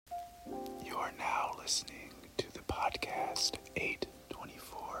listening to the podcast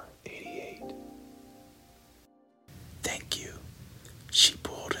 82488. Thank you. She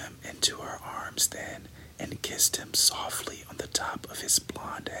pulled him into her arms then and kissed him softly on the top of his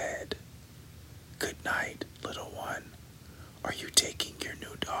blonde head. Good night, little one. Are you taking your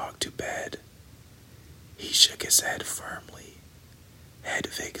new dog to bed? He shook his head firmly.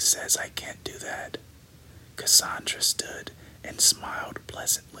 Hedvig says I can't do that. Cassandra stood and smiled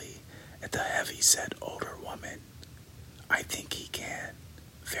pleasantly at the heavy-set older woman. I think he can.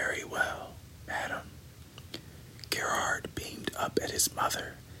 Very well, madam. Gerhard beamed up at his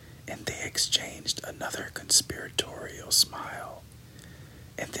mother, and they exchanged another conspiratorial smile.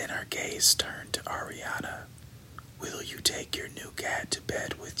 And then her gaze turned to Ariana. Will you take your new cat to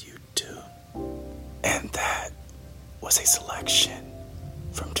bed with you too? And that was a selection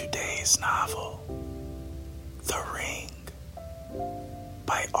from today's novel, The Ring,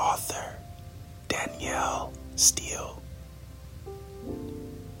 by author Danielle Steele.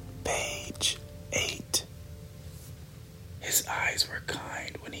 Page 8. His eyes were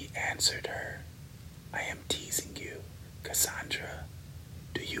kind when he answered her. I am teasing you, Cassandra.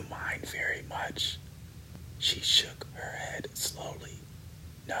 Do you mind very much? She shook her head slowly.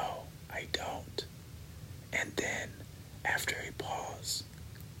 No, I don't. And then, after a pause,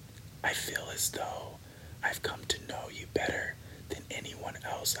 I feel as though I've come to know you better than anyone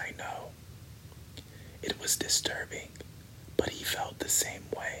else I know. It was disturbing, but he felt the same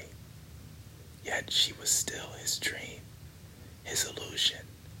way. Yet she was still his dream, his illusion,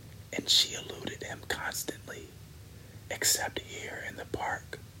 and she eluded him constantly, except here in the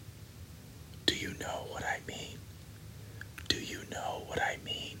park. Do you know what I mean? Do you know what I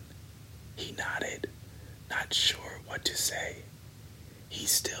mean? He nodded, not sure what to say. He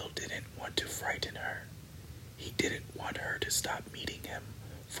still didn't want to frighten her. He didn't want her to stop meeting him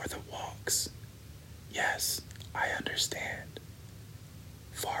for the walks. Yes, I understand.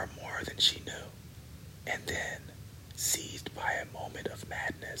 Far more than she knew. And then, seized by a moment of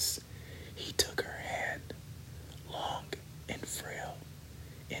madness, he took her hand, long and frail,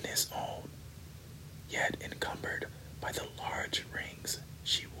 in his own, yet encumbered by the large rings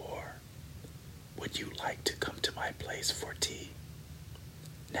she wore. Would you like to come to my place for tea?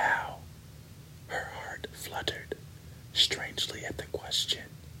 Now, her heart fluttered strangely at the question.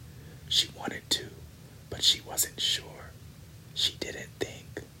 She wanted to, but she wasn't sure. She didn't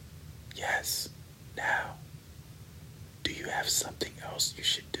think. Yes, now. Do you have something else you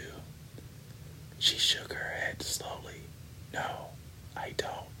should do? She shook her head slowly. No, I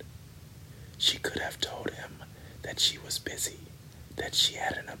don't. She could have told him that she was busy, that she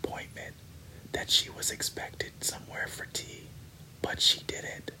had an appointment, that she was expected somewhere for tea, but she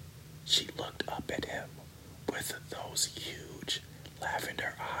didn't. She looked up at him with those huge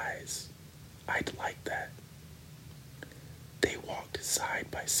lavender eyes. I'd like that. They walked side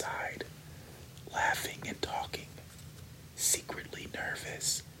by side, laughing and talking, secretly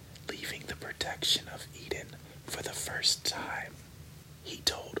nervous, leaving the protection of Eden for the first time. He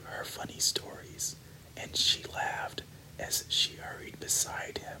told her funny stories, and she laughed as she hurried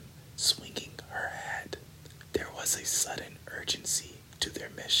beside him, swinging her hat. There was a sudden urgency to their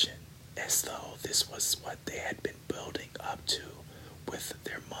mission, as though this was what they had been building up to with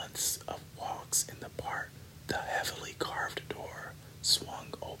their months of walks in the park. The heavily carved door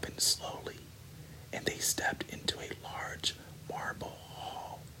swung open slowly, and they stepped into a large marble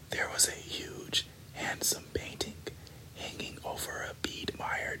hall. There was a huge, handsome painting hanging over a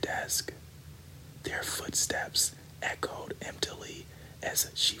Biedermeier desk. Their footsteps echoed emptily as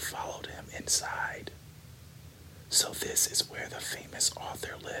she followed him inside. So this is where the famous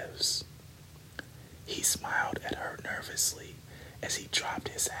author lives. He smiled at her nervously as he dropped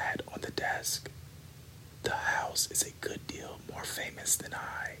his hat on the desk. The house is a good deal more famous than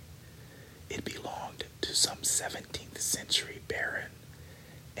I. It belonged to some 17th century baron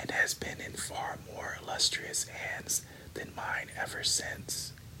and has been in far more illustrious hands than mine ever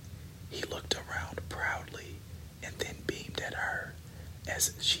since. He looked around proudly and then beamed at her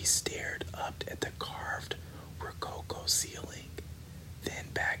as she stared up at the carved rococo ceiling, then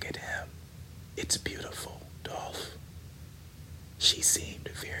back at him. It's beautiful, Dolph. She seemed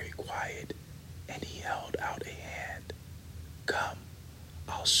very quiet, and he held out a hand. Come,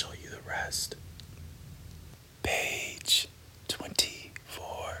 I'll show you the rest. Page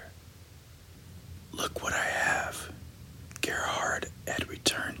 24. Look what I have. Gerhard had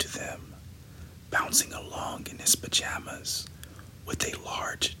returned to them, bouncing along in his pajamas, with a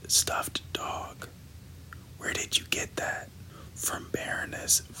large stuffed dog. Where did you get that? From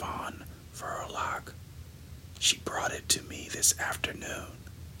Baroness von Verloc. She brought it to me this afternoon.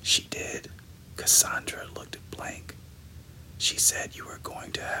 She did? Cassandra looked blank. She said you were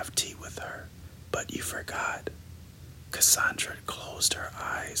going to have tea with her, but you forgot. Cassandra closed her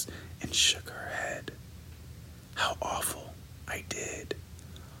eyes and shook her head. How awful. I did.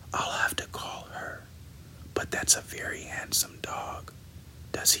 I'll have to call her. But that's a very handsome dog.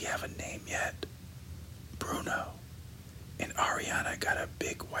 Does he have a name yet? Bruno. And Ariana got a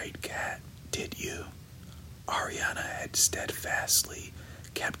big white cat, did you? Ariana had steadfastly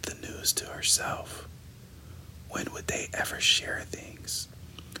kept the news to herself. When would they ever share things?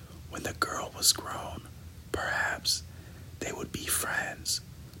 When the girl was grown, perhaps they would be friends,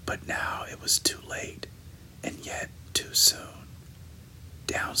 but now it was too late, and yet too soon.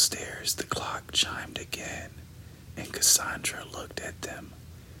 Downstairs, the clock chimed again, and Cassandra looked at them,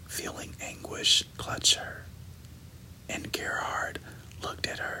 feeling anguish clutch her. And Gerhard looked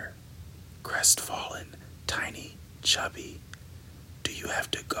at her, crestfallen, tiny, chubby. Do you have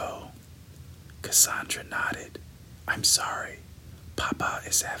to go? Cassandra nodded. I'm sorry. Papa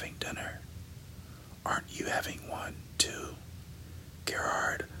is having dinner. Aren't you having one, too?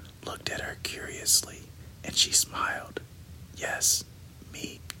 Gerhard looked at her curiously, and she smiled. Yes,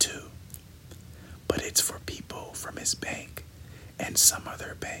 me, too. But it's for people from his bank and some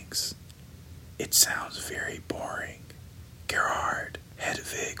other banks. It sounds very boring. Gerhard,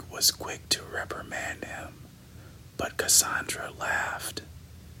 Hedwig was quick to reprimand him, but Cassandra laughed.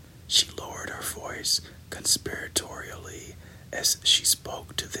 She lowered her voice conspiratorially as she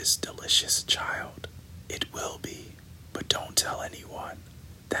spoke to this delicious child. It will be, but don't tell anyone.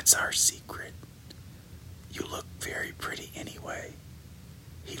 That's our secret. You look very pretty anyway.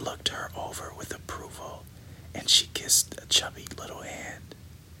 He looked her over with approval, and she kissed a chubby little hand.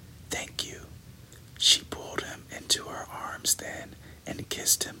 Thank you. She pulled him into her arms then and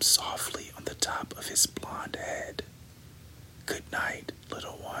kissed him softly on the top of his blonde head. Good night,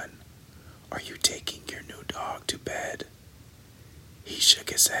 little one. Are you taking your new dog to bed? He shook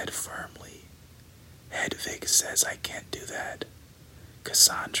his head firmly. Hedwig says I can't do that.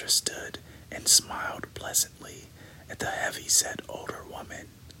 Cassandra stood and smiled pleasantly at the heavy-set older woman.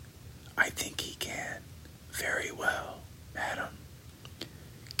 I think he can. Very well, madam.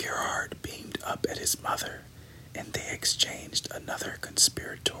 Gerhard beamed up at his mother, and they exchanged another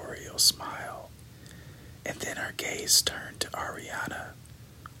conspiratorial smile. And then her gaze turned to Ariana.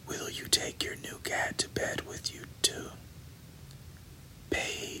 Will you take your new cat to bed with you, too?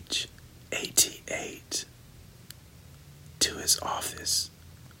 Page 88. To his office.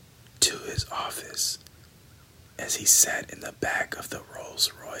 To his office. As he sat in the back of the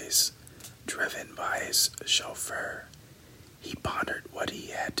Rolls-Royce, driven by his chauffeur, he pondered what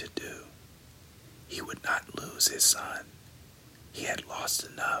he had to do. He would not lose his son. He had lost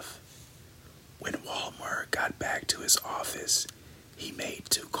enough. When Walmer got back to his office, he made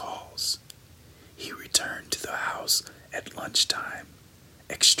 2 calls. He returned to the house at lunchtime,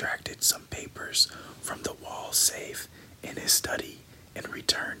 extracted some papers from the wall safe in his study, and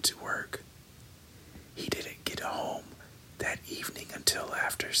returned to work. He didn't get home that evening until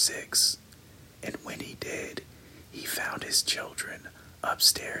after 6, and when he did, he found his children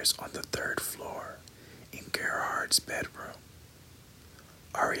upstairs on the 3rd floor in Gerhard's bedroom.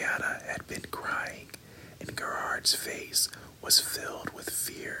 Ariana had been crying, and Gerhard's face was filled with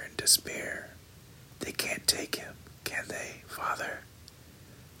fear and despair. They can't take him, can they, Father?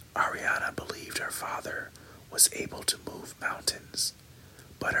 Ariana believed her father was able to move mountains,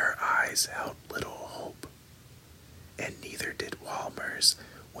 but her eyes held little hope. And neither did Walmer's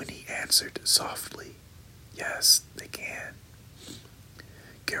when he answered softly, Yes, they can.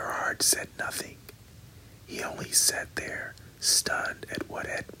 Gerhard said nothing. He only sat there, stunned at what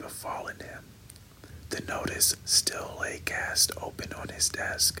had befallen him. The notice still lay cast open on his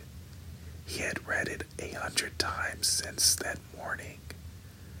desk. He had read it 100 times since that morning.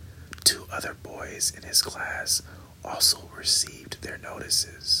 2 other boys in his class also received their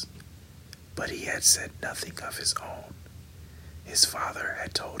notices, but he had said nothing of his own. His father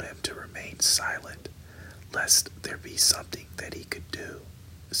had told him to remain silent, lest there be something that he could do.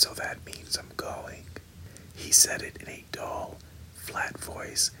 So that means I'm going. He said it in a dull, flat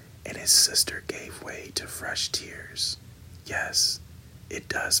voice, and his sister gave way to fresh tears. Yes, it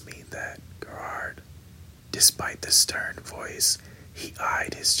does mean that, Gerhard. Despite the stern voice, he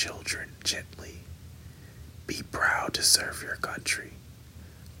eyed his children gently. Be proud to serve your country.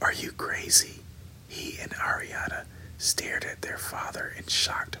 Are you crazy? He and Ariana stared at their father in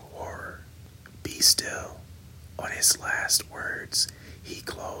shocked horror. Be still. On his last words, he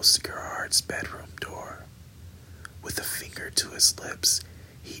closed Gerhard's bedroom door. With a finger to his lips,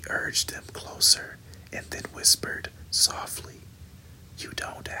 he urged them closer and then whispered softly, You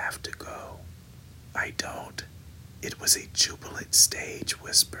don't have to go. I don't. It was a jubilant stage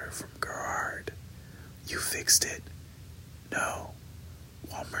whisper from Gerard. You fixed it? No.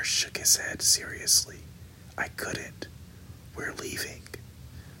 Walmer shook his head seriously. I couldn't. We're leaving.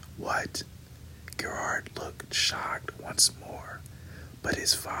 What? Gerard looked shocked once more, but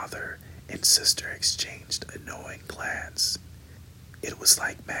his father and sister exchanged a knowing glance. It was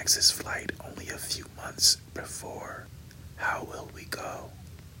like Max's flight only a few months before. How will we go?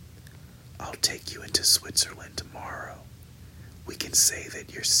 I'll take you into Switzerland tomorrow. We can say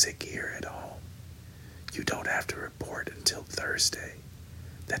that you're sick here at home. You don't have to report until Thursday.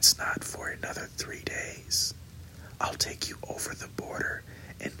 That's not for another 3 days. I'll take you over the border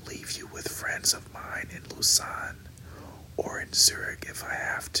and leave you with friends of mine in Lausanne or in Zurich if I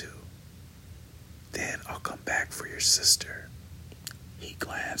have to. Then I'll come back for your sister. He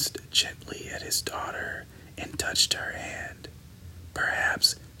glanced gently at his daughter and touched her hand.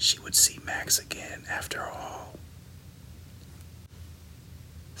 Perhaps she would see Max again after all.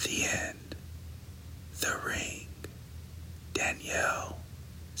 The end. The Ring. Danielle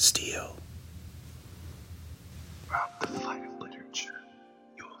Steele. Throughout the flight of literature,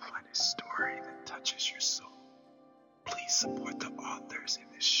 you will find a story that touches your soul. Please support the authors in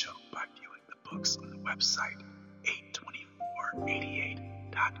this show by viewing the books on the website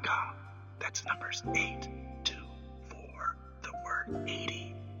 82488.com. That's numbers 824, the word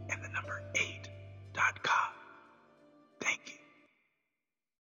 80, and the number 8.com.